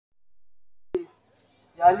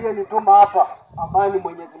aliyenituma hapa, ambaye ni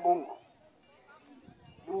Mwenyezi Mungu.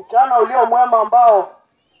 Ni mchana ulio mwema ambao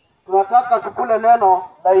tunataka tukule neno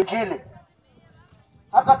la Injili.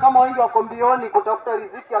 Hata kama wengi wako mbioni kutafuta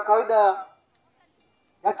riziki ya kawaida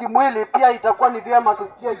ya kimwili, pia itakuwa ni vyema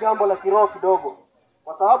tusikie jambo la kiroho kidogo.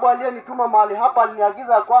 Kwa sababu aliyenituma mahali hapa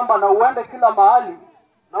aliniagiza kwamba na uende kila mahali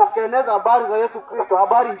na ukieneza habari za Yesu Kristo,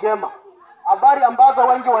 habari njema, habari ambazo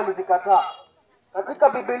wengi walizikataa. Katika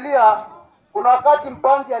Biblia kuna wakati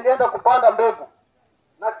mpanzi alienda kupanda mbegu,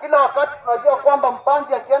 na kila wakati tunajua kwamba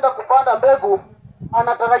mpanzi akienda kupanda mbegu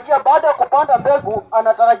anatarajia, baada ya kupanda mbegu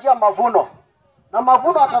anatarajia mavuno, na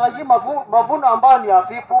mavuno hatarajii mavuno ambayo ni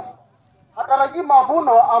hafifu, hatarajii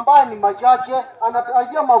mavuno ambayo ni machache,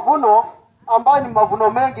 anatarajia mavuno ambayo ni mavuno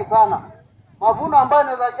mengi sana, mavuno ambayo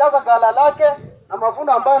yanaweza jaza ghala lake, na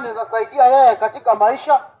mavuno ambayo yanaweza saidia yeye katika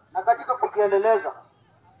maisha na katika kujiendeleza.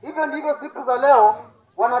 Hivyo ndivyo siku za leo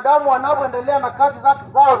wanadamu wanapoendelea na kazi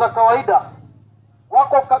zao za kawaida,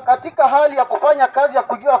 wako katika hali ya kufanya kazi ya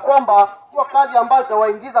kujua kwamba sio kazi ambayo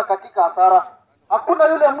itawaingiza katika hasara. Hakuna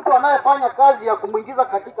yule mtu anayefanya kazi ya kumuingiza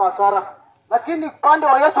katika hasara. Lakini upande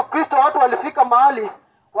wa Yesu Kristo watu walifika mahali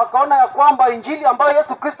wakaona ya kwamba injili ambayo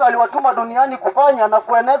Yesu Kristo aliwatuma duniani kufanya na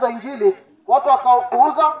kueneza injili, watu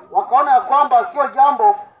wakaupuuza, wakaona ya kwamba sio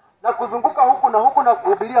jambo na kuzunguka huku na huku na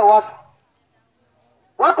kuhubiria watu.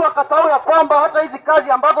 Watu wakasahau ya kwamba hata hizi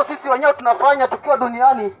kazi ambazo sisi wenyewe tunafanya tukiwa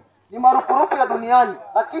duniani ni marupurupu ya duniani,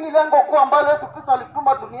 lakini lengo kuu ambalo Yesu Kristo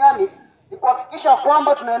alituma duniani ni kuhakikisha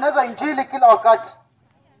kwamba tunaeneza injili kila wakati.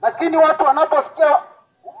 Lakini watu wanaposikia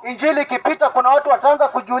injili ikipita, kuna watu wataanza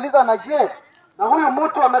kujiuliza, na je, na huyu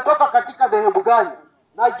mtu ametoka katika dhehebu gani?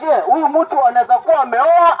 Na je, huyu mtu anaweza kuwa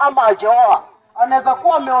ameoa ama hajaoa? Anaweza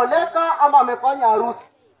kuwa ameoleka ama amefanya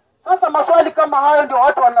harusi? Sasa maswali kama hayo ndio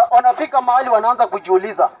watu wanafika mahali wanaanza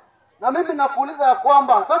kujiuliza. Na mimi nakuuliza ya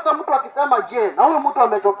kwamba sasa mtu akisema, je, na huyu mtu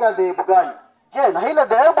ametokea dhehebu gani? Je, na ile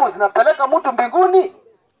dhehebu zinapeleka mtu mbinguni?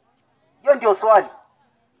 Hiyo ndio swali.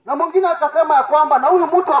 Na mwingine akasema ya kwamba na huyu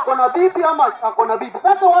mtu ako na bibi ama ako na bibi.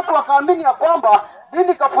 Sasa watu wakaamini ya kwamba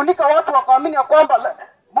dini kafunika watu, wakaamini ya kwamba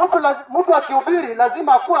mtu akihubiri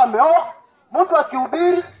lazima akuwe ameoa, mtu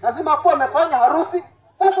akihubiri lazima akuwe amefanya harusi.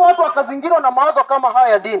 Sasa watu wakazingirwa na mawazo kama haya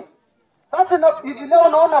ya dini. Sasa hivi leo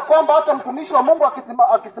unaona kwamba hata mtumishi wa Mungu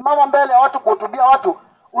akisimama mbele ya watu kuhutubia watu,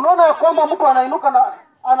 unaona ya kwamba mtu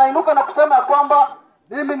anainuka na kusema ya kwamba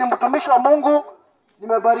mimi ni mtumishi wa Mungu,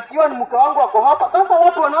 nimebarikiwa, ni mke wangu ako hapa. Sasa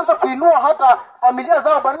watu wanaanza kuinua hata familia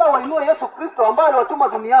zao, badala wainue Yesu Kristo ambaye aliwatuma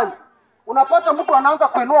duniani. Unapata mtu anaanza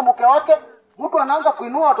kuinua mke wake, mtu anaanza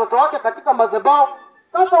kuinua watoto wake katika madhabahu.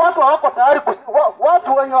 Sasa watu hawako tayari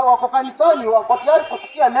watu wenye wako kanisani wako tayari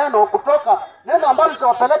kusikia neno kutoka, neno ambalo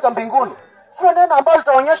litawapeleka mbinguni. Sio neno ambalo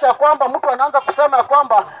litaonyesha kwamba mtu anaanza kusema ya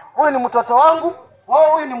kwamba huyu ni mtoto wangu,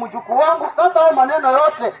 huyu ni mjukuu wangu. Sasa hayo maneno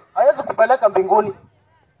yote hayawezi kupeleka mbinguni.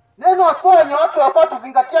 Neno aswa yenye watu wafaa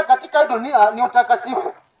tuzingatia katika dunia ni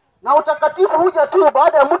utakatifu. Na utakatifu huja tu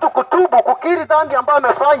baada ya mtu kutubu, kukiri dhambi ambayo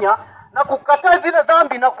amefanya na kukataa zile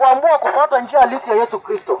dhambi na kuamua kufuata njia halisi ya Yesu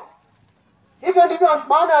Kristo. Hivyo ndivyo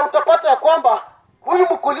maana utapata ya kwamba huyu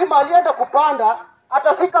mkulima alienda kupanda,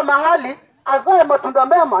 atafika mahali azae matunda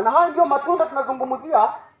mema. Na haya ndio matunda tunazungumzia,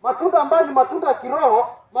 matunda ambayo ni matunda ya kiroho,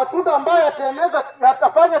 matunda ambayo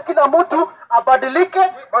yatafanya kila mtu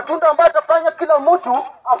abadilike, matunda ambayo yatafanya kila mtu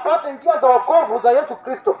apate njia za wokovu za Yesu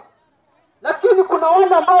Kristo. Lakini kuna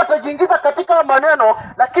wale ambao watajiingiza katika maneno,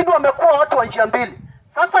 lakini wamekuwa watu wa njia mbili.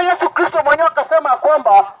 Sasa Yesu Kristo mwenyewe akasema ya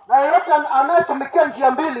kwamba na yeyote anayetumikia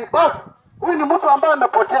njia mbili, basi huyu ni mtu ambaye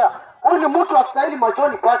amepotea. Huyu ni mtu astahili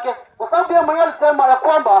machoni pake, kwa sababu yeye mwenyewe alisema ya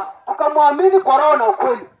kwamba tukamwamini kwa roho na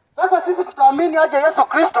ukweli. Sasa sisi tutaamini aje Yesu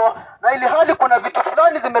Kristo na ili hali kuna vitu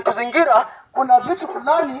fulani zimetuzingira, kuna vitu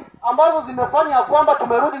fulani ambazo zimefanya kwamba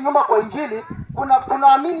tumerudi nyuma kwa injili.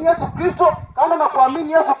 Tunaamini Yesu Kristo, kama na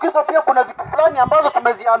kuamini Yesu Kristo pia kuna vitu fulani ambazo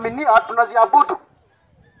tumeziaminia, tunaziabudu.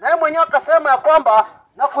 Na yeye mwenyewe akasema ya kwamba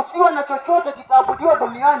na kusiwa na chochote kitaabudiwa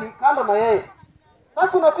duniani kando na yeye.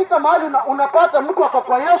 Sasa unafika mahali unapata mtu wako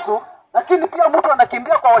kwa Yesu, lakini pia mtu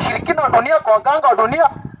anakimbia kwa washirikina wa dunia, kwa waganga wa dunia.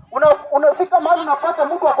 Unafika mahali unapata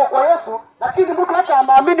mtu wako kwa Yesu, lakini mtu hata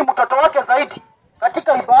anaamini mtoto wake zaidi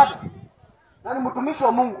katika ibada, na ni mtumishi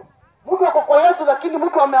wa Mungu. Mtu wako kwa Yesu, lakini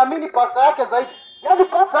mtu ameamini pastor yake zaidi. Yaani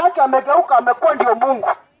pastor yake amegeuka, amekuwa ndio Mungu.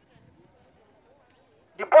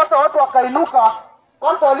 Ndiposa watu wakainuka.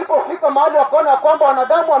 Pastor walipofika mahali wakaona kwamba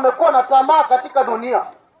wanadamu wamekuwa na tamaa katika dunia.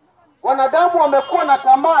 Wanadamu wamekuwa na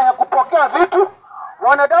tamaa ya kupokea vitu.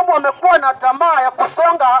 Wanadamu wamekuwa na tamaa ya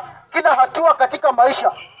kusonga kila hatua katika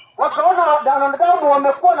maisha. Wakaona wanadamu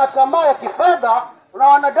wamekuwa na tamaa ya kifedha, na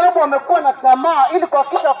wanadamu wamekuwa na tamaa ili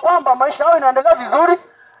kuhakikisha kwamba maisha yao yanaendelea vizuri,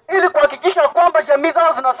 ili kuhakikisha kwamba jamii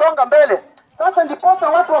zao zinasonga mbele. Sasa ndiposa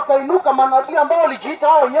watu wakainuka, manabii ambao walijiita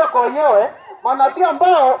hao wenyewe kwa wenyewe, manabii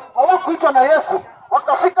ambao hawakuitwa na Yesu,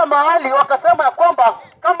 wakafika mahali wakasema ya kwamba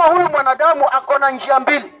kama huyu mwanadamu ako na njia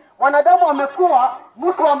mbili. Mwanadamu amekuwa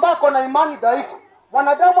mtu ambaye ako na imani dhaifu.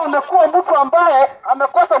 Mwanadamu amekuwa mtu ambaye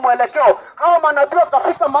amekosa mwelekeo. Hao manabii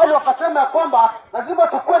wakafika mahali wakasema ya kwamba lazima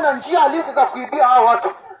tukue na njia halisi za kuibia hao watu.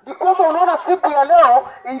 Ndiposa unaona siku ya leo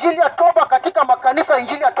injili ya toba katika makanisa,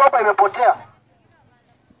 injili ya toba imepotea.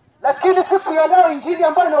 Lakini siku ya leo injili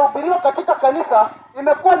ambayo inahubiriwa katika kanisa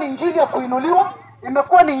imekuwa ni injili ya kuinuliwa,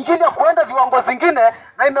 imekuwa ni injili ya kuenda viwango zingine,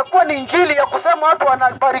 na imekuwa ni injili ya kusema watu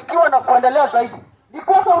wanabarikiwa na kuendelea zaidi.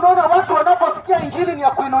 Ndiposa unaona watu wanaposikia injili ni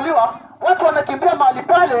ya kuinuliwa, watu wanakimbia mahali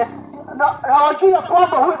pale na hawajui ya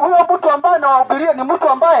kwamba huyo mtu ambaye anawahubiria ni mtu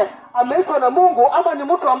ambaye ameitwa na Mungu ama ni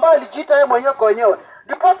mtu ambaye alijiita yeye mwenyewe kwa wenyewe.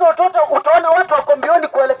 Ndiposa utaona watu wako mbioni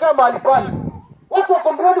kuelekea mahali pale. Watu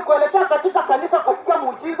wako mbioni kuelekea katika kanisa kusikia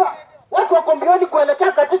muujiza. Watu wako mbioni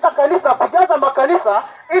kuelekea katika kanisa kujaza makanisa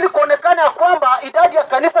ili kuonekana ya kwamba idadi ya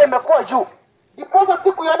kanisa imekuwa juu. Ndiposa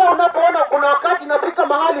siku ya leo unapoona kuna wakati inafika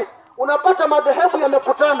mahali unapata madhehebu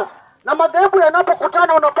yamekutana. Na madhehebu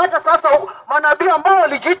yanapokutana unapata sasa manabii ambao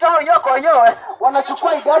walijiita wenyewe kwa wenyewe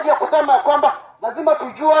wanachukua idadi ya kusema ya kwamba lazima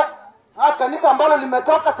tujue kanisa ambalo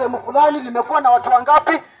limetoka sehemu fulani limekuwa na watu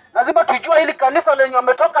wangapi. Lazima tujue hili kanisa lenye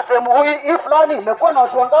wametoka sehemu hii fulani limekuwa na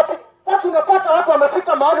watu wangapi. Sasa unapata watu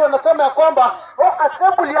wamefika mahali wanasema ya kwamba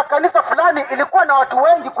assembly ya kanisa fulani ilikuwa na watu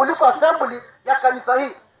wengi kuliko assembly ya kanisa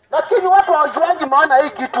hii. Lakini watu hawajuangi maana hii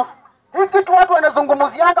kitu. Hii kitu watu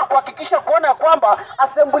wanazungumzianga kuhakikisha kuona ya kwamba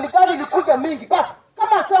assembly gani ilikuja mingi. Basi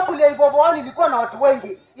kama assembly ya Ivovowani ilikuwa na watu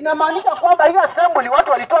wengi, inamaanisha kwamba hii assembly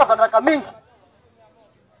watu walitoa sadaka mingi.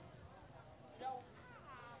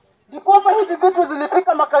 Ndiposa hivi vitu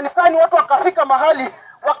zilifika makanisani, watu wakafika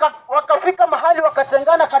mahali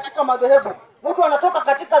wakatengana katika madhehebu. Mtu anatoka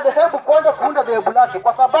katika dhehebu kuanza kuunda dhehebu lake,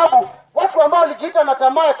 kwa sababu watu ambao walijiita na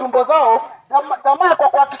tamaa ya tumbo zao, tamaa kwa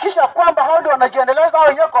kuhakikisha kwamba hao ndio wanajiendeleza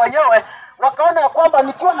wenyewe kwa wenyewe, wakaona ya kwamba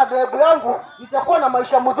nikiwa na dhehebu yangu nitakuwa na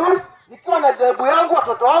maisha mzuri, nikiwa na dhehebu yangu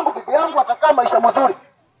watoto wangu, bibi yangu watakaa maisha mzuri.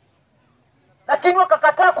 Lakini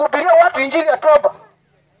wakakataa kuhubiria watu injili ya toba.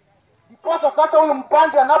 Ndiposa sasa huyu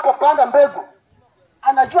mpanzi anapopanda mbegu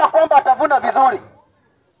anajua kwamba atavuna vizuri.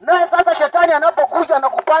 Naye sasa shetani anapokuja na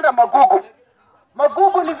kupanda magugu.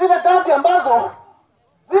 Magugu ni zile dhambi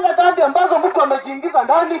ambazo mtu amejiingiza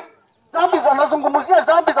ndani. Dhambi zanazungumzia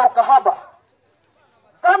dhambi za ukahaba,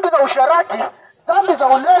 dhambi za usharati, dhambi za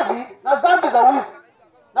ulevi na dhambi za wizi.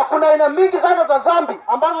 Na kuna aina mingi sana za dhambi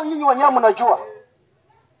ambazo nyinyi wenyewe mnajua.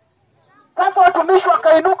 Sasa watumishi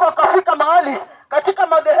wakainuka wakafika mahali katika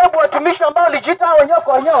madhehebu, watumishi ambao walijiita wenyewe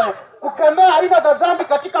kwa wenyewe, kukemea aina za dhambi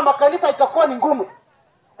katika makanisa itakuwa ni ngumu.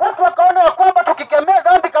 Watu wakaona ya kwamba tukikemea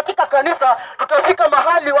dhambi katika kanisa tutafika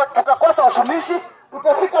mahali tutakosa watumishi,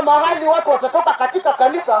 tutafika mahali watu watatoka katika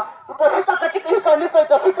kanisa, tutafika katika hii kanisa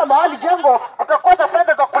itafika mahali jengo tutakosa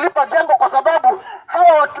fedha za kulipa jengo, kwa sababu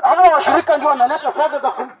hawa washirika ndio wanaleta fedha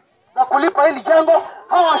za kulipa hili jengo.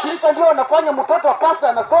 Hawa washirika ndio wanafanya mtoto wa pastor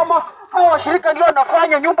anasoma, hawa washirika ndio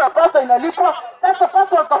wanafanya nyumba ya pastor inalipwa. Sasa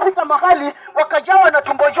pastor wakafika mahali wakajawa na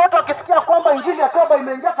tumbo joto wakisikia kwamba injili ya toba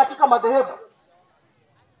imeingia katika madhehebu.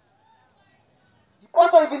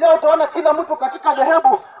 Sasa hivi leo utaona kila mtu katika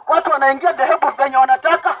dhehebu, watu wanaingia dhehebu venye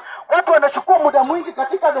wanataka, watu wanachukua muda mwingi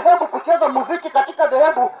katika dhehebu kucheza muziki katika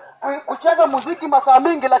dhehebu, kucheza muziki masaa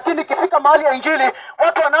mingi, lakini ikifika mahali ya injili,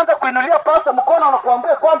 watu wanaanza kuinulia pastor mkono na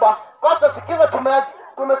kuambia kwamba pastor, sikiza,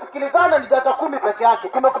 tumesikilizana ni dakika 10 peke yake.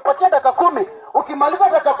 Tumekupatia dakika 10. Ukimaliza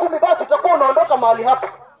dakika 10 basi utakuwa unaondoka mahali hapa.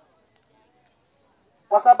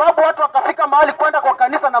 Kwa sababu watu wakafika mahali kwenda kwa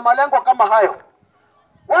kanisa na malengo kama hayo.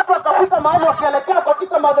 Watu wakafika mahali wakielekea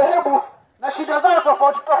katika madhehebu na shida zao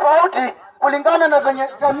tofauti kulingana na venye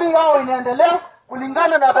jamii yao inaendelea,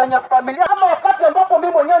 kulingana na venye familia, ama wakati ambapo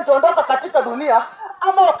mimi mwenyewe nitaondoka katika dunia,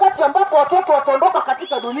 ama wakati ambapo watoto wataondoka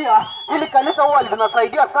katika dunia. Ili kanisa huwa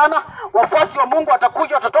linasaidia sana. Wafuasi wa Mungu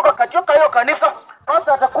watakuja, watatoka katika hiyo kanisa,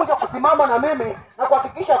 pastor atakuja kusimama na mimi na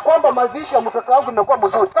kuhakikisha kwamba mazishi ya mtoto wangu imekuwa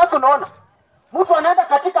mzuri. Sasa unaona, mtu anaenda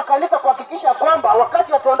katika kanisa kuhakikisha kwamba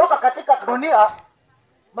wakati ataondoka katika dunia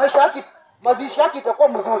mazishi yake itakuwa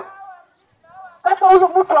mzuri. Sasa huyu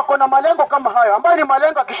mtu ako na malengo kama hayo, ambayo ni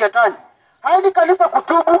malengo ya kishetani. Haendi kanisa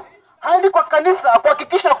kutubu, haendi kwa kanisa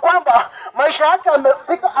kuhakikisha kwamba maisha yake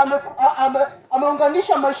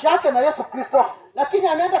ameunganisha maisha yake na Yesu Kristo, lakini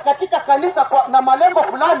anaenda katika kanisa na malengo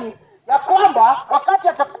fulani ya kwamba wakati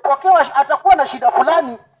atakuwa na shida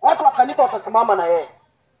fulani, watu wa kanisa watasimama na yeye.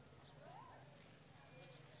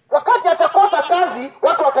 Wakati atakosa kazi,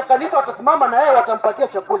 watu wa kanisa watasimama na yeye, watampatia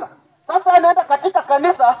chakula. Sasa anaenda katika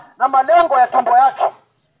kanisa na malengo ya tumbo yake,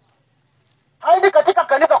 haendi katika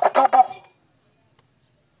kanisa kutubu.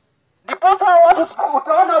 Ndiposa watu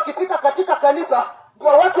utaona wakifika katika kanisa, ndio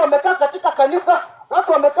watu wamekaa katika kanisa,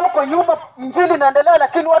 watu wamekaa kwa nyuma, injili inaendelea,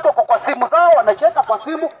 lakini watu wako kwa simu zao, wanacheka kwa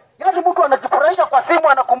simu. Yaani mtu anajifurahisha kwa simu,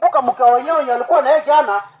 anakumbuka mke wenyewe alikuwa naye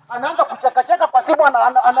jana, anaanza kucheka kwa simu,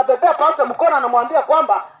 anabebea pastor mkono, anamwambia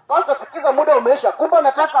kwamba pastor, sikiza, muda umeisha. Kumbe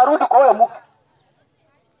anataka arudi kwa huyo mke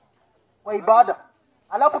kwa ibada.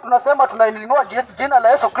 Alafu tunasema tunainua jina la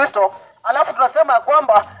Yesu Kristo, alafu tunasema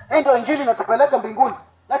kwamba hii ndio injili inatupeleka mbinguni.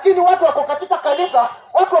 Lakini watu wako katika kanisa,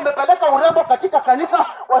 watu wamepeleka urembo katika kanisa,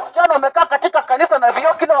 wasichana wamekaa katika kanisa na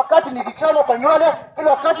vioo, kila wakati ni vichano kwa nywele,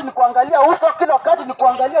 kila wakati ni kuangalia uso, kila wakati ni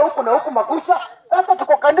kuangalia huku na huku makucha. Sasa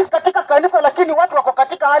tuko katika kanisa, lakini watu wako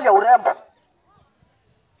katika hali ya urembo.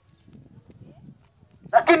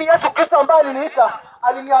 Lakini Yesu Kristo ambaye aliniita,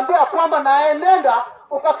 aliniambia kwamba naenenda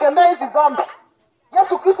ukakemea hizi dhambi.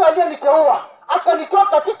 Yesu Kristo aliyeniteua akanitoa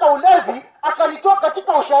katika ulevi, akanitoa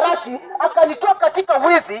katika usharati, akanitoa katika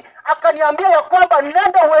wizi, akaniambia ya kwamba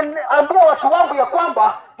nenda ambia watu wangu ya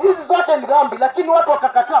kwamba hizi zote ni dhambi. Lakini watu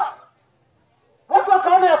wakakataa. Watu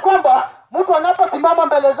wakaona ya kwamba mtu anaposimama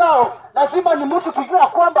mbele zao lazima ni mtu tujue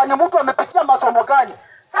kwamba ni mtu amepitia masomo gani.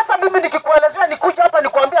 Sasa mimi nikikuelezea, nikuja hapa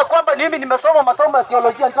nikwambia kwamba mimi nimesoma masomo ya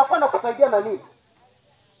teolojia, nitakuwa nakusaidia na nini?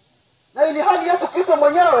 Na ili hali Yesu Kristo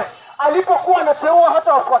mwenyewe alipokuwa anateua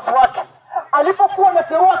hata wafuasi wake, alipokuwa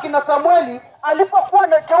anateua kina Samueli, alipokuwa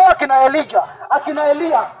anateua kina Elijah, akina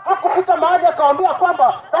Elia, hakufika mahali akawaambia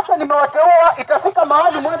kwamba sasa nimewateua, itafika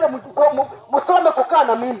mahali mwende msome kukaa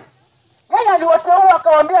na mimi. Yeye aliwateua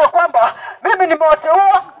akawaambia kwamba mimi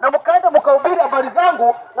nimewateua na mkaenda mkahubiri habari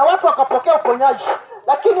zangu na watu wakapokea uponyaji.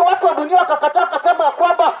 Lakini watu wa dunia wakakataa, akasema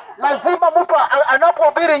kwamba lazima mtu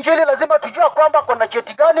anapohubiri injili lazima tujue kwamba kuna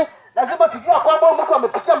cheti gani, lazima tujue kwamba mtu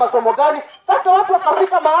amepitia masomo gani. Sasa watu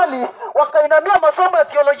wakafika mahali wakainamia masomo ya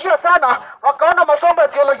teolojia sana, wakaona masomo ya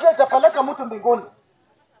teolojia itapeleka mtu mbinguni.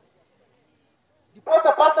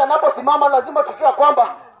 Ndiposa pastor anaposimama lazima tujue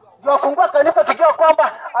kwamba ndio afungua kanisa, tujue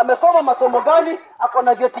kwamba amesoma masomo gani, ako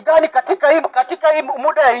na vyeti gani katika hii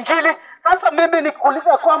muda ya injili. Sasa mimi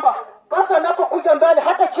nikuuliza kwamba pastor anapokuja mbele,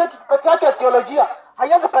 hata cheti peke yake ya teolojia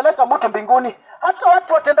haiwezi peleka mtu mbinguni. Hata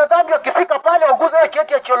watu watenda dhambi wakifika pale waguze hiyo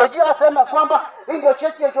cheti ya teolojia, asema kwamba hii ndio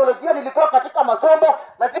cheti ya teolojia nilitoa katika masomo,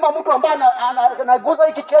 lazima mtu ambaye anaguza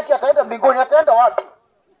hiki cheti ataenda mbinguni. Ataenda wapi?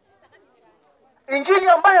 Injili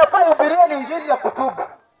ambayo yafaa hubiria ni injili ya kutubu,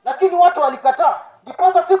 lakini watu walikataa.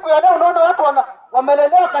 Ndiposa siku ya leo unaona watu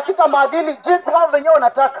wamelelewa katika maadili jinsi hao wenyewe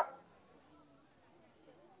wanataka.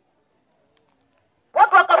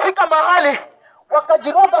 Watu wakafika mahali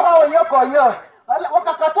wakajiroga hao wenyewe kwa wenyewe,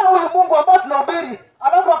 wakakataa huyu Mungu ambao tunahubiri.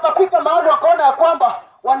 Alafu wakafika mahali wakaona ya kwamba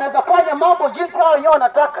wanaweza fanya mambo jinsi hao wenyewe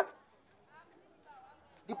wanataka.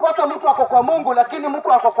 Ndiposa mtu ako kwa Mungu, lakini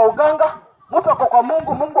mtu ako kwa uganga, mtu ako kwa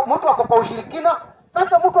Mungu, mtu ako kwa ushirikina.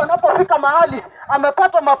 Sasa mtu anapofika mahali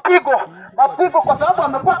amepata mapigo kwa sababu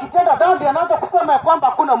amekuwa kitenda dhambi, anaanza kusema ya kwamba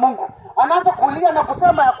hakuna Mungu. Anaanza kulia na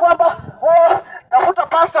kusema ya kwamba tafuta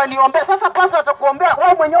pastor niombe. Sasa pastor atakuombea,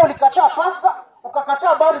 wewe mwenyewe ulikataa pastor, ukakataa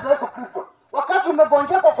habari za Yesu Kristo. Wakati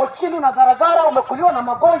umegonjeka kwa chini na garagara, umekuliwa na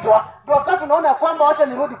magonjwa, ndio wakati unaona ya kwamba acha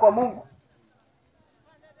nirudi kwa Mungu.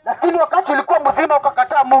 Lakini wakati ulikuwa mzima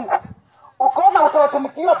ukakataa Mungu, ukaona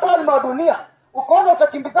utawatumikia falme wa dunia, ukaona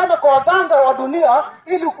utakimbizana kwa waganga wa dunia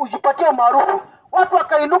ili ujipatie umaarufu. Watu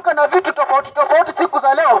wakainuka na vitu tofauti siku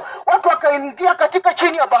za leo. Watu wakaingia katika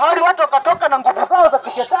chini ya bahari, watu wakatoka na nguvu zao za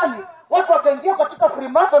kishetani, watu wakaingia katika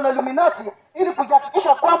Freemason na Illuminati ili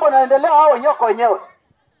kujihakikisha kwamba wanaendelea hao wenyewe kwa wenyewe.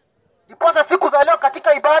 Ndiposa siku za leo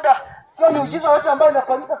katika ibada, sio miujiza yote ambayo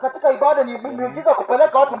inafanyika katika ibada ni miujiza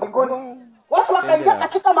kupeleka watu mbinguni. Watu wakaingia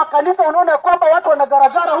katika makanisa, unaona kwamba watu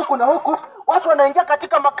wanagaragara huku na huku. Watu wanaingia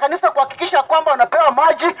katika makanisa kuhakikisha kwamba wanapewa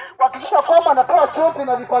maji, kuhakikisha kwamba wanapewa chumvi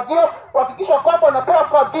na vifagio, kuhakikisha kwamba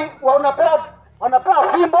wanapewa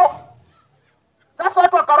fimbo. Sasa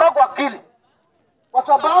watu wakarogwa akili kwa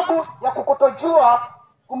sababu ya kukutojua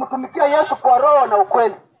kumtumikia Yesu kwa roho na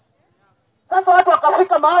ukweli. Sasa watu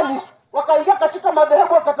wakafika mahali wakaingia katika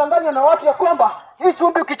madhehebu, wakatanganya na watu ya kwamba hii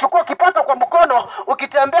chumvi ukichukua ukipaka kwa mkono,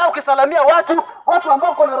 ukitembea ukisalamia watu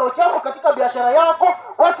ambao kuna roho chafu katika biashara yako,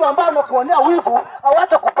 watu ambao wanakuonea wivu,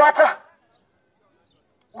 hawatakupata.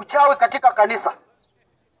 Uchawi katika kanisa.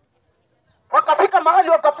 Wakafika mahali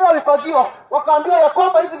wakapewa vifagio, wakaambiwa ya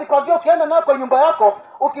kwamba hizi vifagio ukienda nayo kwa nyumba yako,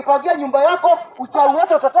 ukifagia nyumba yako, uchawi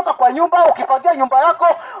wote utatoka kwa nyumba. Ukifagia nyumba yako,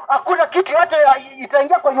 hakuna kitu yote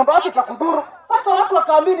itaingia kwa nyumba yako itakudhuru. Sasa watu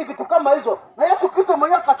wakaamini vitu kama hizo, na Yesu Kristo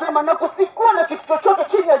mwenyewe akasema, na kusikuwa na kitu chochote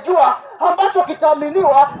chini ya jua ambacho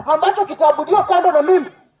kitaaminiwa, ambacho kitaabudiwa kando na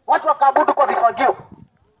mimi. Watu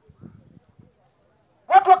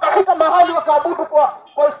mahali wakaabudu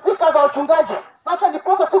kwa stika za wachungaji. Sasa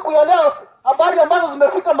ndiposa siku ya leo habari ambazo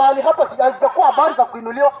zimefika mahali hapa hazijakuwa habari za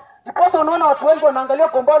kuinuliwa. Ndiposa unaona watu wengi wanaangalia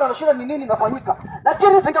kwa mbali wanashinda ni nini inafanyika.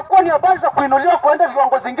 Lakini zingekuwa ni habari za kuinuliwa kuenda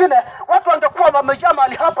viwango zingine, watu wangekuwa wamejaa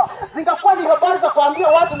mahali hapa. Zingekuwa ni habari za kuambia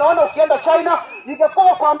watu naona ukienda China,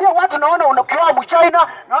 ningekuwa kuambia watu naona unakiwa Mchina,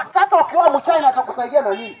 na sasa ukiwa Mchina atakusaidia na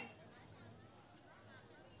nini?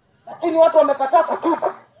 Lakini watu wamekataa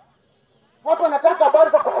kutubu. Watu wanataka habari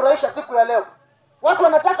za kufurahisha siku ya leo. Watu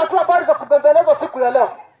wanataka tu habari za kubembelezwa siku ya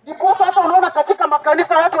leo. Ndiposa hata unaona katika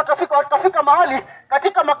makanisa watu watafika mahali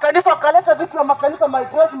katika makanisa wakaleta vitu vya makanisa, my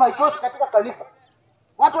choice katika kanisa.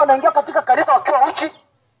 Watu wanaingia katika kanisa wakiwa uchi.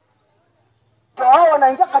 Ndio hao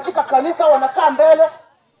wanaingia katika kanisa wanakaa mbele.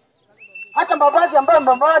 Hata mavazi ambayo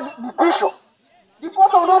wamevaa ni tisho.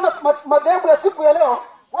 Ndiposa unaona madhehebu ya siku ya leo,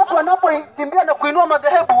 watu wanapokimbia na kuinua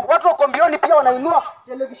madhehebu, watu wako mbioni pia wanainua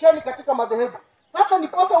televisheni katika madhehebu. Sasa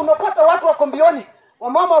ndiposa unapata watu wako mbioni,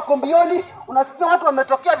 wamama wako mbioni, unasikia watu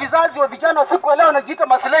wametokea vizazi wa vijana wa siku ya leo wanajiita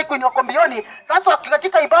maslahi kwenye wako mbioni. Sasa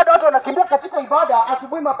katika ibada watu wanakimbia katika ibada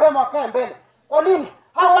asubuhi mapema wakae mbele. Kwa nini?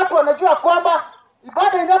 Hao watu wanajua kwamba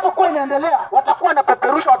ibada inapokuwa inaendelea watakuwa na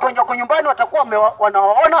peperusha, watu wenye kwa nyumbani watakuwa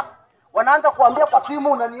wanawaona, wanaanza kuambia kwa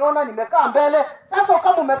simu unaniona nimekaa mbele. Sasa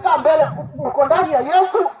kama umekaa mbele uko ndani ya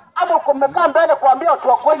Yesu ama uko umekaa mbele kuambia watu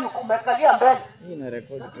wako wenyu umekalia mbele. Hii ina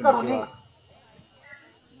rekodi.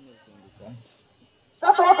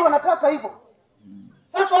 Sasa watu wanataka hivyo.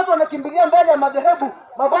 Sasa watu wanakimbilia mbele ya madhehebu,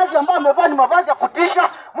 mavazi ambayo amevaa ni mavazi ya kutisha.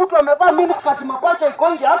 Mtu amevaa miniskirt mapacha iko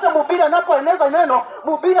nje, hata mhubiri anapoeneza neno,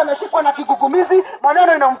 mhubiri anashikwa na kigugumizi,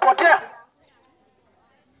 maneno inampotea.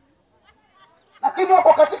 Lakini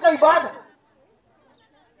wako katika ibada.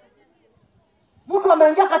 Mtu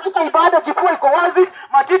ameingia katika ibada, kifua iko wazi,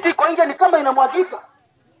 matiti iko nje ni kama inamwagika.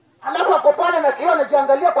 Alafu ako pale na kioo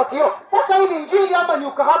anajiangalia kwa kioo. Sasa hii ni injili ama ni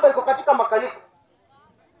ukahaba iko katika makanisa?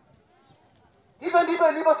 Hivyo ndivyo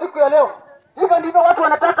ilivyo siku ya leo. Hivyo ndivyo watu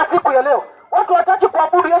wanataka siku ya leo. Watu wataki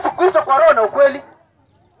kuabudu Yesu Kristo kwa roho na ukweli.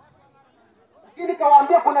 Lakini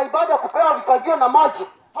kawaambia kuna ibada ya kupewa vifagio na maji.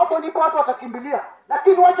 Hapo ndipo watu watakimbilia.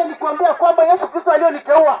 Lakini wacha nikuambia kwamba Yesu Kristo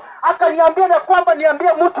alioniteua akaniambia na kwamba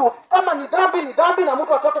niambie mtu kama ni dhambi na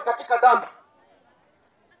mtu atoke katika dhambi.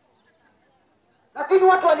 Lakini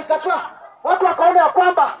watu walikataa. Watu wakaona ya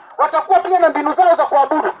kwamba watakuwa pia na mbinu zao za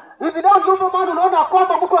kuabudu. Hivi leo ndio maana unaona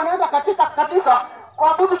kwamba mtu anaenda katika kanisa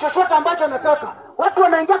kuabudu chochote ambacho anataka. Watu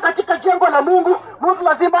wanaingia katika jengo la Mungu, mtu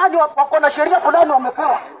lazima hadi wako na sheria fulani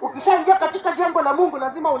wamepewa. Ukishaingia katika jengo la Mungu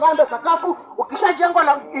lazima ulambe sakafu,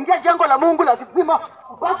 ingia jengo la Mungu lazima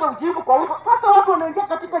upake ujivu kwa uso. Sasa watu wanaingia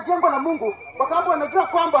katika jengo la Mungu kwa sababu wanajua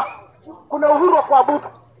kwamba kuna uhuru wa kuabudu.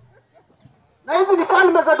 Na hizi ni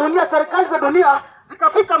falme za dunia, serikali za dunia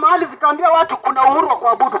zikafika mahali zikaambia watu kuna uhuru wa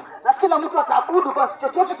kuabudu. Na kila mtu ataabudu basi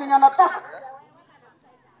chochote chenye anataka.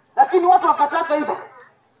 Lakini watu wakataka hivyo.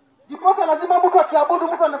 Ndiposa lazima mtu akiabudu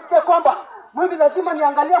mtu anasikia kwamba mimi lazima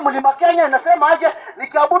niangalie mlima Kenya inasema aje,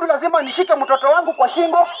 nikiabudu lazima nishike mtoto wangu kwa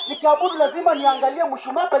shingo, nikiabudu lazima niangalie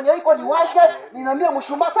mshumaa penye iko niwashe, ninamie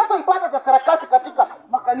mshumaa. Sasa ibada za sarakasi katika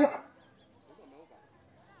makanisa.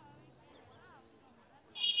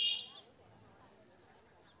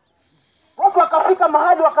 Watu wakafika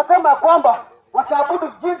mahali wakasema ya kwamba wataabudu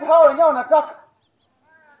jinsi hao wenyewe wanataka.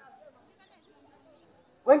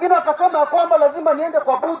 Wengine wakasema ya kwamba lazima niende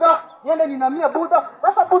kwa Buddha, niende ninamia Buddha.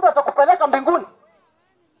 Sasa Buddha atakupeleka mbinguni.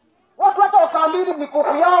 Watu hata wakaamini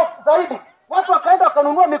mikufu yao zaidi. Watu wakaenda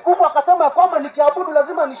wakanunua mikufu, wakasema ya kwamba nikiabudu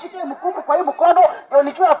lazima nishike mkufu kwa hii mkono ndio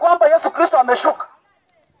nijue ya kwamba Yesu Kristo ameshuka.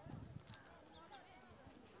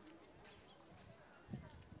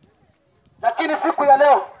 Lakini siku ya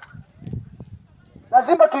leo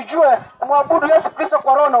lazima tujue kumwabudu Yesu Kristo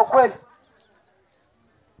kwa roho na ukweli.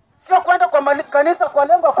 Sio kwenda kwa kanisa kwa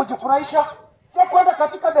lengo la kujifurahisha, sio kwenda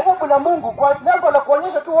katika dhehebu la Mungu kwa lengo la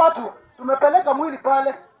kuonyesha tu watu tumepeleka mwili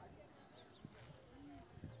pale.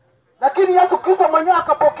 Lakini Yesu Kristo mwenyewe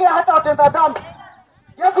akapokea hata watenda dhambi.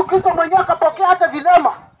 Yesu Kristo mwenyewe akapokea hata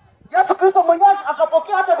vilema. Yesu Kristo mwenyewe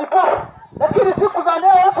akapokea hata vipofu. Lakini siku za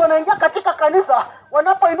leo watu wanaingia katika kanisa,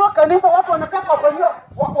 wanapoinua kanisa watu wanataka wafanywe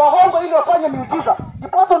wahongo ili wafanye miujiza.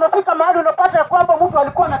 Ndiposa unafika mahali unapata ya kwamba mtu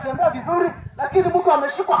alikuwa anatembea vizuri, lakini mtu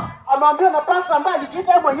ameshikwa, ameambiwa na pastor ambaye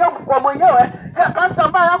alijiita mwenyewe kwa mwenyewe, pastor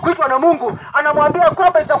ambaye hakuitwa na Mungu, anamwambia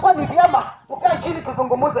kwamba itakuwa ni vyema ukae chini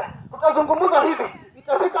tuzungumuze. Tutazungumza hivi.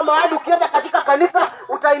 Itafika mahali ukienda katika kanisa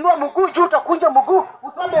utainua mguu juu, utakunja mguu,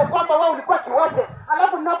 useme kwamba wewe ulikuwa kiwete.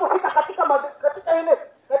 Alafu ninapofika katika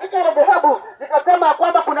ile dhehebu nitasema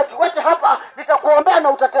kwamba kuna kiwete hapa, nitakuombea na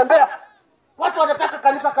utatembea. Watu wanataka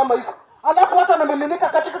kanisa kama hizo. Alafu watu wanamiminika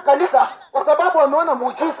katika kanisa kwa sababu wameona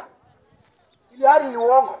muujiza. Ili hali ni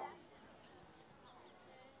uongo.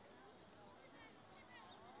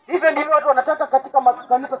 Hivyo ndivyo watu wanataka katika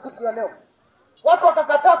kanisa siku ya leo. Watu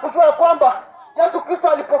wakakataa kujua kwamba Yesu Kristo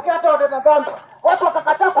alipokea hata watenda dhambi. Watu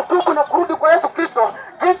wakakataa kutubu na kurudi kwa Yesu Kristo.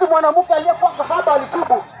 Jinsi mwanamke aliyekuwa kahaba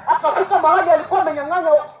alitubu, akafika mahali alikuwa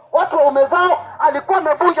amenyang'anya watu waume zao, alikuwa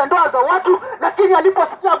amevunja ndoa za watu, lakini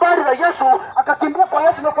aliposikia habari za Yesu akakimbia kwa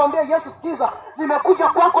Yesu na kumwambia Yesu, sikiza, nimekuja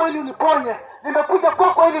kwako ili uniponye, nimekuja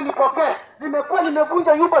kwako ili nipokee.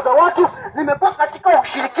 Nimevunja nyumba za watu, nimekuwa katika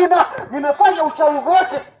ushirikina, nimefanya uchawi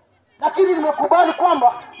wote, lakini nimekubali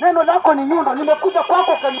kwamba neno lako ni nyundo. Nimekuja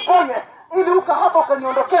kwako ukaniponye ili ukahaba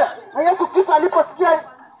ukaniondokea. Na Yesu Kristo aliposikia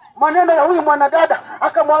maneno ya huyu mwanadada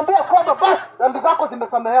akamwambia kwamba basi dhambi zako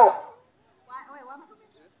zimesamehewa.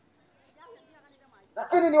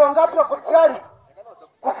 Lakini ni wangapi wako tayari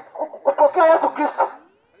kupokea Yesu Kristo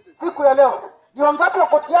siku ya leo? Ni wangapi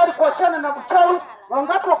wako tayari kuachana na uchawi? Ni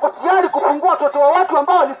wangapi wako tayari kufungua watoto wa watu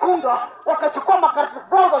ambao walifunga, wakachukua makaratasi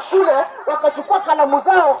zao za shule, wakachukua kalamu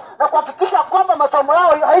zao na kuhakikisha kwamba masomo yao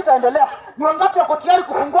haitaendelea? Ni wangapi wako tayari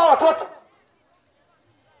kufungua watoto?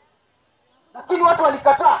 Lakini watu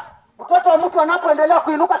walikataa. Mtoto wa mtu anapoendelea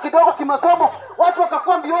kuinuka kidogo kimasomo, watu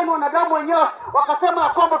wakakuwa mbioni, wanadamu wenyewe wakasema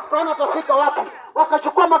kwamba tutaona atafika wapi.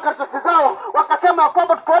 Wakachukua makaratasi zao, wakasema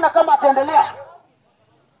kwamba tutaona kama ataendelea.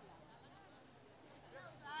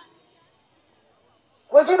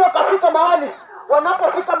 Wengine wakafika mahali,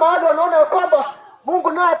 wanapofika mahali wanaona kwamba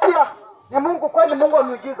Mungu naye pia ni Mungu kweli, Mungu wa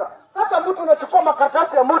miujiza. Sasa mtu unachukua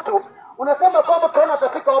makaratasi ya mtu, unasema kwamba tutaona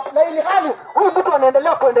atafika wapi, na ili hali huyu mtu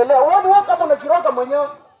anaendelea kuendelea. Wewe kama unajiroga mwenyewe.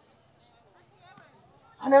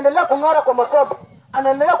 Anaendelea kung'ara kwa masomo,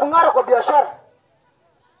 anaendelea kung'ara kwa biashara.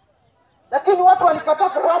 Lakini watu walikataa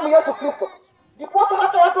kufahamu Yesu Kristo. Ndiposa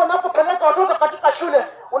hata watu wanapopeleka watoto katika shule,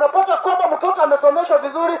 unapata kwamba mtoto amesomeshwa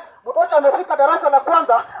vizuri, mtoto amefika darasa la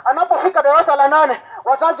kwanza, anapofika darasa la 8,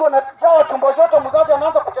 wazazi wanatoa tumbo joto, mzazi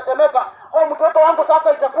anaanza kutetemeka. Mtoto wangu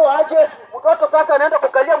sasa itakuwa aje? Mtoto sasa anaenda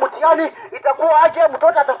kukalia mtihani, itakuwa aje?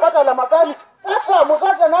 Mtoto atapata alama gani? Sasa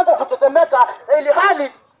mzazi anaanza kutetemeka, ili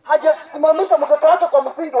hali hajasimamisha mtoto wake kwa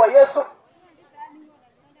msingi wa Yesu.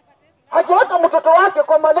 Hajaweka mtoto wake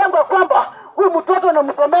kwa malengo ya kwamba huyu mtoto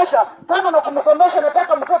namsomesha, kando na kumsomesha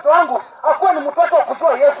nataka mtoto wangu akuwe ni mtoto wa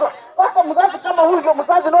kujua Yesu. Sasa mzazi kama huyu ndio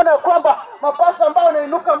mzazi, naona kwamba mapasta ambao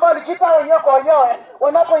wanainuka, ambao walijiita wenyewe kwa wenyewe,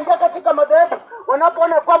 wanapoingia katika madhehebu,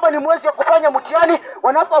 wanapoona kwamba ni mwezi wa kufanya mtihani,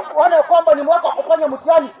 wanapoona kwamba ni mwaka wa kufanya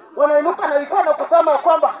mtihani, wanainuka na vifaa na kusema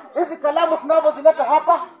kwamba hizi kalamu tunazozileta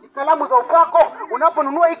hapa ni kalamu za upako,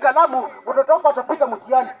 unaponunua hii kalamu mtoto wako atapita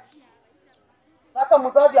mtihani. Sasa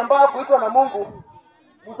mzazi ambaye kuitwa na Mungu,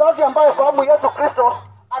 mzazi ambaye fahamu Yesu Kristo,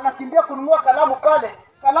 anakimbia kununua kalamu pale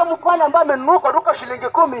ambayo amenunua kwa duka shilingi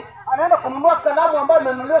 10, anaenda kununua kalamu ambayo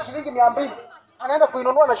amenunua shilingi 200, anaenda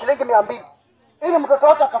kuinunua na shilingi 200 ili mtoto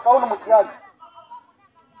wake akafaulu mtihani.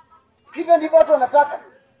 Hivyo ndivyo watu wanataka.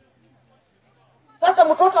 Sasa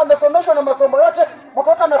mtoto amesomeshwa na masomo yote,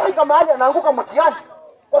 mtoto anafika mahali anaanguka mtihani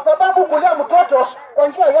kwa sababu kulea mtoto kwa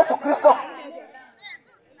njia ya Yesu Kristo.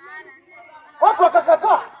 Watu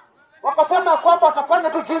wakakataa, wakasema kwamba watafanya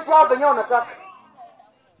tu jinsi hao wenyewe wanataka.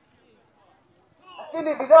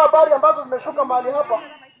 Lakini vile habari ambazo zimeshuka mahali hapa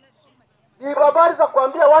ni habari za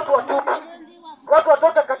kuambia watu watubu, watu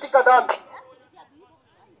watoke katika dhambi.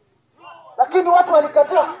 Lakini watu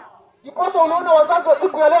walikataa. Ndiposa unaona wazazi wa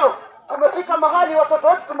siku ya leo tumefika mahali watoto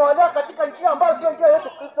wetu tumewalea katika njia ambayo sio njia ya Yesu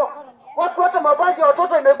Kristo. Watu hata mavazi ya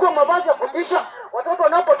watoto imekuwa mavazi ya kutisha. Watoto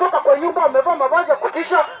wanapotoka kwa nyumba wamevaa mavazi ya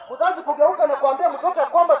kutisha. Mzazi kugeuka na kuambia mtoto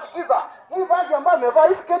kwamba sikiza, hii vazi ambayo umevaa,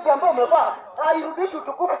 hii sketi ambayo umevaa hairudishi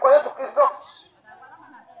utukufu kwa Yesu Kristo.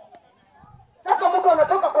 Sasa mtu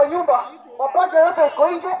anatoka kwa nyumba, mapaja yote iko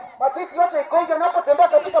nje, matiti yote iko nje, anapotembea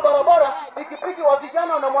katika barabara, pikipiki wa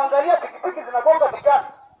vijana wanamwangalia, pikipiki zinagonga vijana.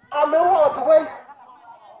 Ameua watu wengi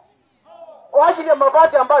kwa ajili ya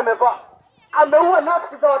mavazi ambayo amevaa. Ameua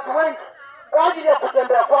nafsi za watu wengi kwa ajili ya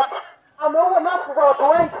kutembea kwake. Ameua nafsi za watu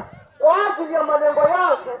wengi kwa ajili ya malengo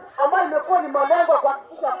yake ambayo imekuwa ni malengo ya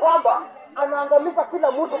kuhakikisha kwamba anaangamiza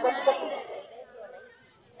kila mtu katika kijiji.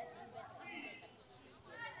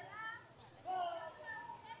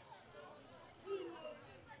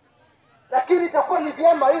 Lakini itakuwa ni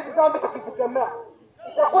vyema hizi dhambi tukizikemea.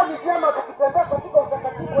 Itakuwa ni vyema tukitembea katika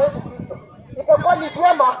utakatifu wa Yesu Kristo. Itakuwa ni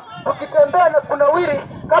vyema tukitembea na kunawiri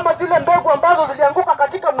kama zile mbegu ambazo zilianguka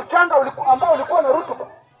katika mchanga ambao ulikuwa na rutuba.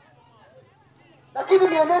 Lakini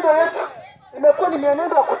mienendo yetu imekuwa ni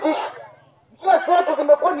mienendo ya kutisha. Njia zetu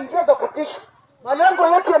zimekuwa ni njia za kutisha. Malengo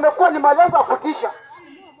yetu yamekuwa ni malengo ya kutisha.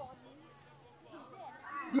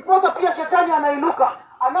 Ndiposa pia shetani anainuka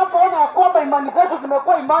anapoona kwamba imani zetu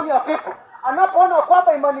zimekuwa imani hafifu. Anapoona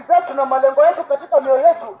kwamba imani zetu na malengo yetu katika mioyo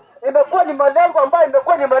yetu imekuwa ni malengo ambayo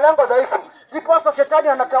imekuwa ni malengo dhaifu. Ndiposa shetani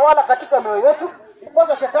anatawala katika mioyo yetu,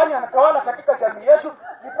 ndiposa shetani anatawala katika jamii yetu,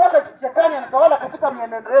 ndiposa shetani anatawala katika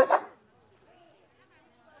mienendo yetu.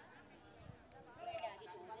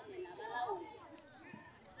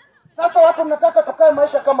 Sasa watu mnataka tukae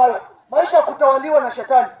maisha kama hayo, maisha ya kutawaliwa na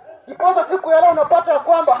shetani. Ndiposa siku ya leo unapata ya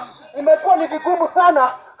kwamba imekuwa ni vigumu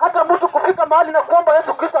sana hata mtu kufika mahali na kuomba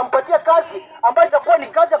Yesu Kristo ampatie kazi ambayo itakuwa ni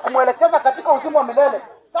kazi ya kumwelekeza katika uzima wa milele.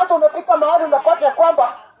 Sasa unafika mahali unapata ya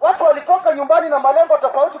kwamba watu walitoka nyumbani na malengo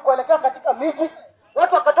tofauti kuelekea katika miji.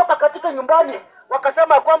 Watu wakatoka katika nyumbani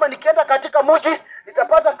wakasema ya kwamba nikienda katika mji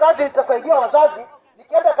nitapata kazi, nitasaidia wazazi.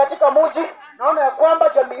 Nikienda katika mji naona ya kwamba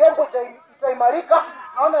jamii yangu itaimarika.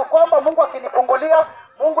 Naona ya kwamba Mungu akinifungulia,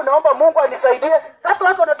 naomba Mungu anisaidie. Sasa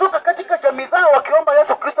watu wanatoka katika jamii zao wakiomba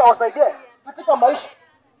Yesu Kristo awasaidie katika maisha.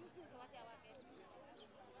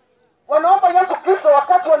 Wanaomba Yesu Kristo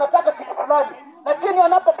wakati wanataka kitu fulani, lakini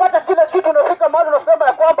wanapopata kile kitu unafika mahali unasema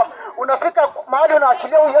ya kwamba unafika mahali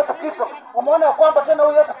unaachilia huyu Yesu Kristo. Umeona ya kwamba tena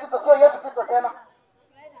huyu Yesu Kristo sio Yesu Kristo tena.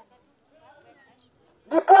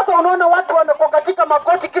 Ndiposa unaona watu wanakuwa katika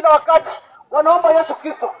magoti kila wakati wanaomba Yesu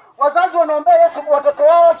Kristo. Wazazi wanaombea Yesu watoto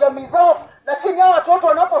wao, jamii zao, lakini hao watoto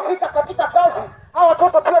wanapofika katika kazi, hao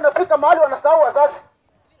watoto pia wanafika mahali wanasahau wazazi.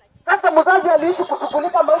 Sasa mzazi aliishi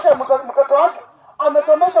kushughulika maisha ya mtoto wake,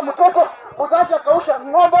 amesomesha mtoto, mzazi akausha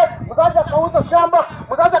ng'ombe, mzazi akauza shamba,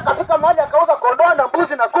 mzazi akafika mahali akauza kondoo na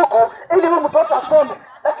mbuzi na kuku ili huyu mtoto asome.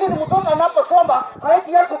 Lakini mtoto anaposoma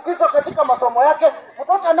haiki Yesu Kristo katika masomo yake,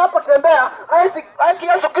 mtoto anapotembea haiki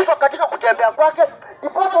Yesu Kristo katika kutembea kwake.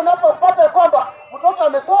 Ndiposa unapopata kwamba mtoto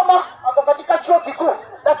amesoma ako katika chuo kikuu,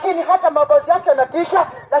 lakini hata mavazi yake yanatisha,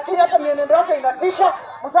 lakini hata mienendo yake inatisha.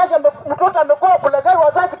 Mtoto amekuwa kulaghai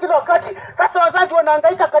wazazi kila wakati. Sasa wazazi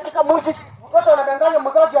wanahangaika katika mji. Mtoto anadanganya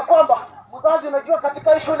mzazi ya kwamba mzazi, unajua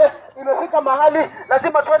katika hii shule imefika mahali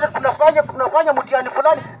lazima tuende tunafanya mtihani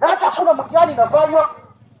fulani, na hata hakuna mtihani inafanywa.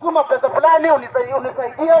 Tuma pesa fulani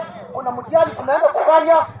unisaidie, kuna mtihani tunaenda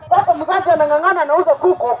kufanya. Sasa mzazi anang'ang'ana, anauza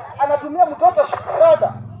kuku, anatumia mtoto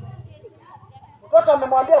fedha. Mtoto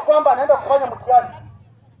amemwambia kwamba anaenda kufanya mtihani,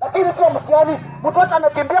 lakini sio mtihani. Mtoto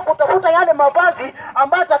anakimbia kutafuta yale mavazi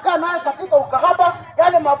ambayo atakaa naye katika ukahaba,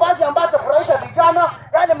 yale mavazi ambayo atafurahisha vijana,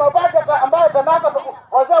 yale mavazi ambayo atanaza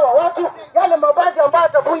wazee wa watu, yale mavazi ambayo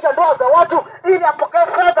atavunja ndoa za watu ili apokee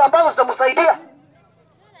fedha ambazo zitamsaidia.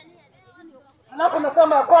 Alafu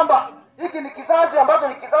nasema ya kwamba hiki ni kizazi ambacho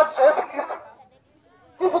ni kizazi cha Yesu Kristo.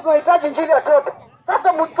 Sisi tunahitaji injili ya toba.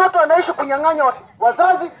 Sasa mtoto anaishi kunyang'anya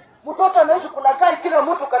wazazi, mtoto anaishi kulaghai kila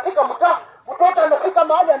mtu katika mtaa, mtoto anafika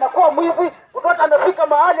mahali anakuwa mwizi, mtoto anafika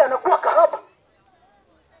mahali anakuwa kahaba,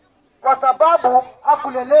 kwa sababu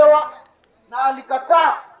hakulelewa na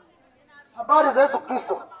alikataa habari za Yesu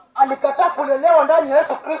Kristo. Alikataa kulelewa ndani ya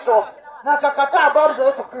Yesu Kristo na akakataa habari za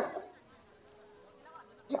Yesu Kristo.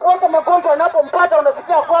 Ndiposa magonjwa yanapompata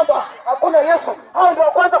unasikia kwamba hakuna Yesu. Hao ndio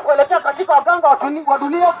kwanza kuelekea katika waganga wa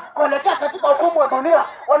dunia, kuelekea katika ufumu wa dunia.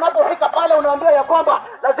 Wanapofika pale unaambia ya kwamba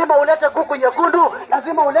lazima ulete kuku nyekundu,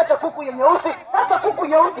 lazima ulete kuku nyeusi. Sasa kuku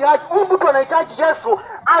nyeusi haji. Huyu mtu anahitaji Yesu.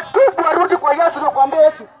 Atubu, arudi kwa Yesu na kuambia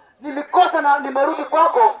Yesu, nilikosa na nimerudi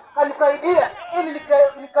kwako, kanisaidie ili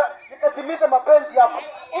nikatimize mapenzi yako,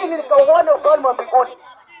 ili nikauone ufalme wa mbinguni.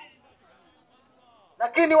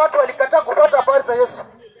 Lakini watu walikataa kupata habari za Yesu.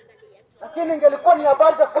 Lakini ingelikuwa ni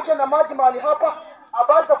habari za kuja na maji mahali hapa,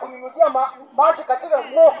 habari za kunyunyuzia maji katika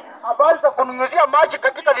nguo, habari za kunyunyuzia maji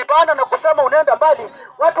katika vibanda na kusema unaenda mbali,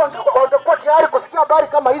 watu wangekuwa tayari kusikia habari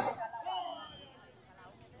kama hizi.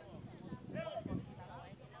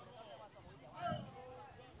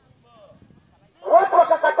 Watu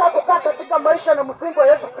wakakataa kukaa katika maisha na msingi wa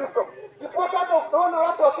Yesu Kristo. Ndiposa hata unaona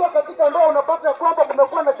watu wakiwa katika ndoa unapata ya kwamba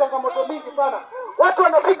kumekuwa na changamoto mingi sana. Watu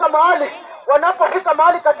wanapofika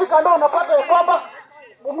mahali katika ndoa unapata ya kwamba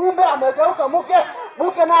mume amegeuka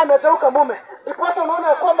mke naye amegeuka mume. Ndiposa unaona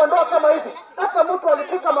ya kwamba ndoa kama hizi. Sasa mtu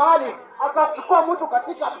alifika mahali akachukua mtu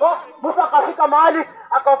katika baa, mtu akafika mahali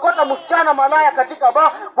akaokota msichana malaya katika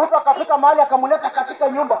baa, mtu akafika mahali akamleta katika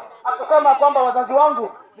nyumba, akasema kwamba wazazi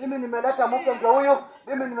wangu, mimi nimeleta mke ndio huyu,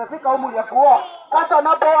 mimi nimefika umri ya kuoa. Sasa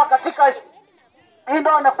anapooa katika hii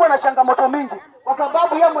ndoa anakuwa na changamoto mingi, kwa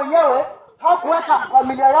sababu yeye mwenyewe hakuweka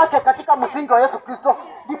familia yake katika msingi wa Yesu Kristo.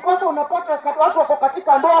 Ndiposa unapata watu wako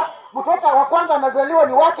katika ndoa, mtoto wa kwanza anazaliwa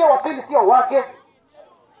ni wake, wa pili sio wake.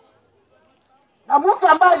 Na mke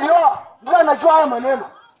ambaye alioa ndio anajua haya maneno.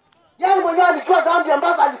 Yeye mwenyewe alijua dhambi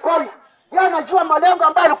ambazo alifanya. Yeye anajua malengo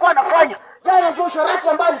ambayo alikuwa anafanya. Yeye anajua usharati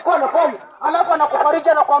ambao alikuwa anafanya. Alafu anakufariji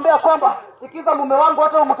na kuambia kwamba sikiza mume wangu,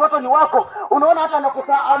 hata mtoto ni wako. Unaona hata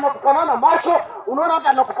anakufanana macho, unaona hata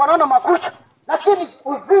anakufanana makucha. Lakini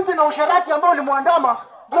uzinzi na usharati ambao ulimwandama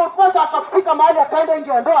Ndio pesa akafika mahali akaenda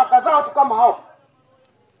nje ya ndoa akazaa watu kama hao.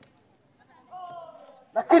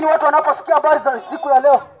 Lakini watu wanaposikia habari za siku ya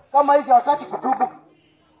leo kama hizi hawataki kutubu.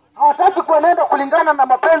 Hawataki kuenenda kulingana na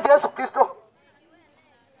mapenzi ya Yesu Kristo.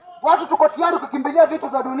 Watu tuko tayari kukimbilia vitu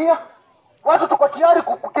za dunia. Watu tuko tayari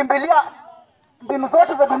kukimbilia mbinu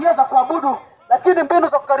zote za dunia za kuabudu, lakini mbinu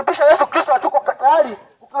za kukaribisha Yesu Kristo hatuko tayari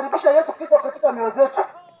kukaribisha Yesu Kristo katika mioyo zetu.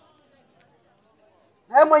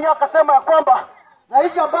 Na yeye mwenyewe akasema ya kwamba na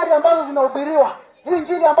hizi habari ambazo zinahubiriwa, hii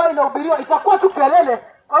injili ambayo inahubiriwa itakuwa tu kelele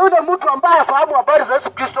kwa yule mtu ambaye afahamu habari za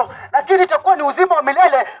Yesu Kristo, lakini itakuwa ni uzima wa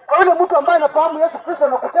milele kwa yule mtu ambaye anafahamu Yesu Kristo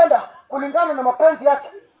na kutenda kulingana na mapenzi yake.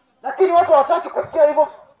 Lakini watu hawataki kusikia hivyo.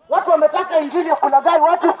 Watu wametaka injili ya kulagai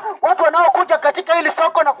watu. Watu wanaokuja katika hili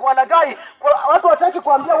soko na kuwalagai. Watu hawataki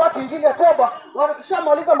kuambia watu injili ya toba.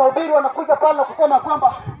 Wanakishamaliza mahubiri wanakuja pale na kusema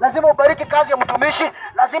kwamba lazima ubariki kazi ya mtumishi,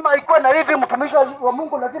 lazima ikuwe na hivi, mtumishi wa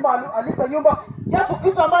Mungu lazima alipe nyumba. Yesu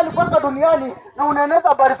Kristo ambaye alikuwa duniani na unaeneza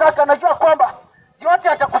habari zake, anajua kwamba yote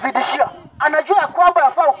atakuzidishia. Anajua kwamba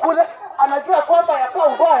yafaa ukule, anajua kwamba yafaa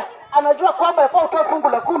uvae, anajua kwamba yafaa utoe fungu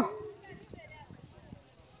la 10.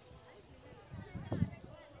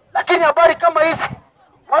 Lakini habari kama hizi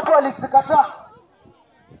watu walizikataa.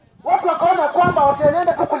 Watu wakaona kwamba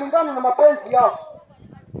wataenenda tu kulingana na mapenzi yao.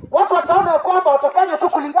 Watu wakaona kwamba watafanya tu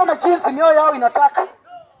kulingana jinsi mioyo yao inataka.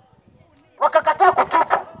 Wakakataa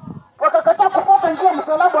kutubu. Wakakataa kufuata njia ya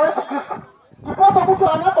msalaba wa Yesu Kristo. Kiposa mtu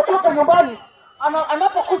anapotoka nyumbani,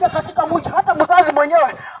 anapokuja katika mji, hata mzazi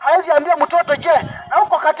mwenyewe hawezi ambia mtoto, je, na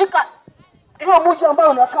uko katika hiyo mji ambao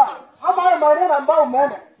unakaa, ama hayo maeneo ambao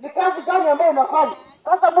umeenda, ni kazi gani ambayo unafanya?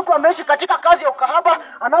 Sasa mtu ameishi katika kazi ya ukahaba,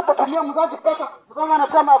 anapotumia mzazi pesa, mzazi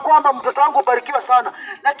anasema kwamba mtoto wangu ubarikiwa sana.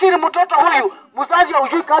 Lakini mtoto huyu, mzazi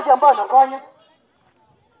hajui kazi ambayo anafanya.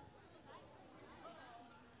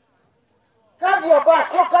 Kazi ya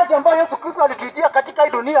basi, sio kazi ambayo Yesu Kristo alituitia katika hii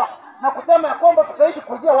dunia na kusema ya kwamba tutaishi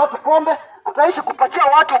kuuzia watu pombe, tutaishi kupatia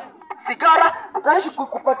watu sigara, tutaishi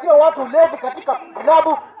kupatia watu ulevi katika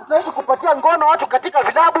vilabu, tutaishi kupatia ngono watu katika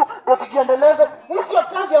vilabu ndio tujiendeleze. Hii sio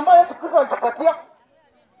kazi ambayo Yesu Kristo alitupatia.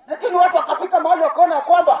 Lakini watu wakafika mahali wakaona ya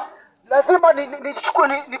kwamba lazima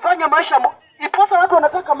nifanye maisha iposa. Watu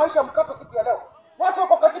wanataka maisha mkato siku ya leo. Watu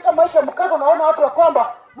wako katika maisha mkato, naona watu wa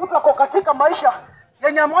kwamba mtu wako katika maisha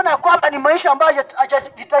yenye ameona ya kwamba ni maisha ambayo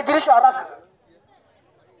hajajitajirisha haraka.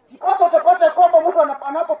 Iposa utapata kwamba mtu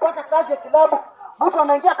anapopata kazi ya kilabu, mtu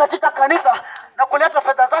anaingia katika kanisa na kuleta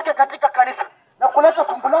fedha zake katika kanisa na kuleta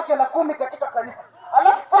fungu lake la 10 katika kanisa.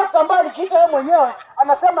 Alafu pastor ambaye alijiita yeye mwenyewe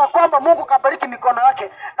anasema kwamba Mungu kabariki mikono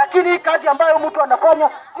yake. Lakini hii kazi ambayo mtu anafanya